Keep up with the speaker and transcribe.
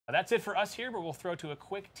But that's it for us here, but we'll throw to a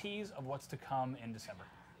quick tease of what's to come in December.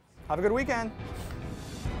 Have a good weekend.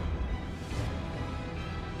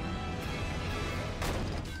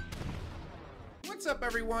 What's up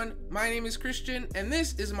everyone, my name is Christian and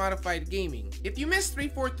this is Modified Gaming. If you missed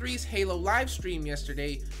 343's Halo live stream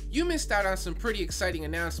yesterday, you missed out on some pretty exciting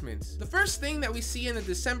announcements. The first thing that we see in the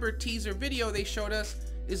December teaser video they showed us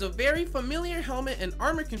is a very familiar helmet and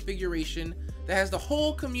armor configuration that has the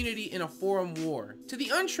whole community in a forum war. To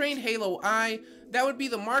the untrained Halo eye, that would be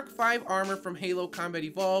the Mark V armor from Halo Combat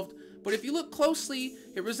Evolved, but if you look closely,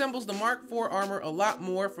 it resembles the Mark IV armor a lot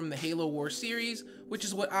more from the Halo War series, which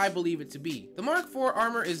is what I believe it to be. The Mark IV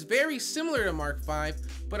armor is very similar to Mark V,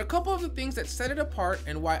 but a couple of the things that set it apart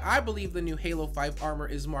and why I believe the new Halo 5 armor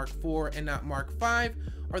is Mark IV and not Mark V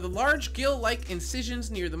are the large gill-like incisions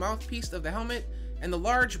near the mouthpiece of the helmet and the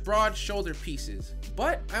large broad shoulder pieces.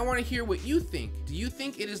 But I want to hear what you think. Do you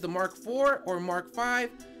think it is the Mark IV or Mark V?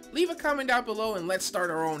 Leave a comment down below and let's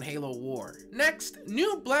start our own Halo war. Next,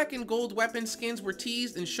 new black and gold weapon skins were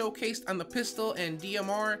teased and showcased on the pistol and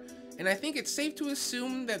DMR, and I think it's safe to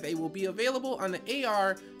assume that they will be available on the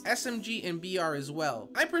AR, SMG, and BR as well.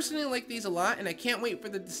 I personally like these a lot and I can't wait for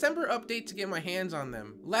the December update to get my hands on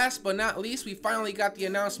them. Last but not least, we finally got the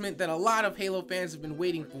announcement that a lot of Halo fans have been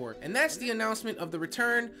waiting for, and that's the announcement of the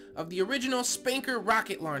return of the original SPNKr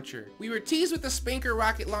rocket launcher. We were teased with the SPNKr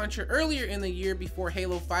rocket launcher earlier in the year before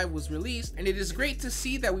Halo 5 was released, and it is great to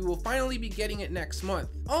see that we will finally be getting it next month.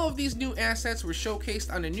 All of these new assets were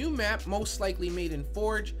showcased on a new map, most likely made in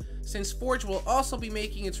Forge, since Forge will also be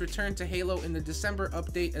making its return to Halo in the December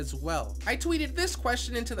update as well. I tweeted this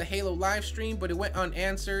question into the Halo livestream, but it went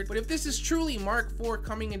unanswered. But if this is truly Mark IV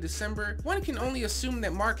coming in December, one can only assume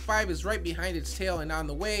that Mark V is right behind its tail and on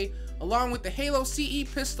the way, along with the Halo CE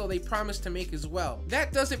pistol they promised to make as well.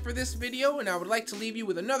 That does it for this video, and I would like to leave you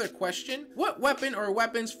with another question. What weapon or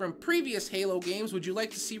weapons from previous Halo games would you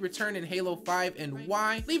like to see return in Halo 5 and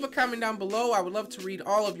why? Leave a comment down below, I would love to read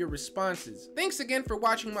all of your responses. Thanks again for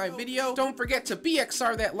watching my video. Don't forget to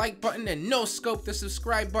BXR that like button and no scope the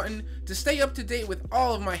subscribe button to stay up to date with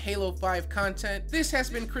all of my Halo 5 content. This has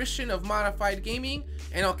been Christian of Modified Gaming,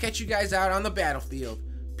 and I'll catch you guys out on the battlefield.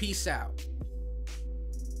 Peace out.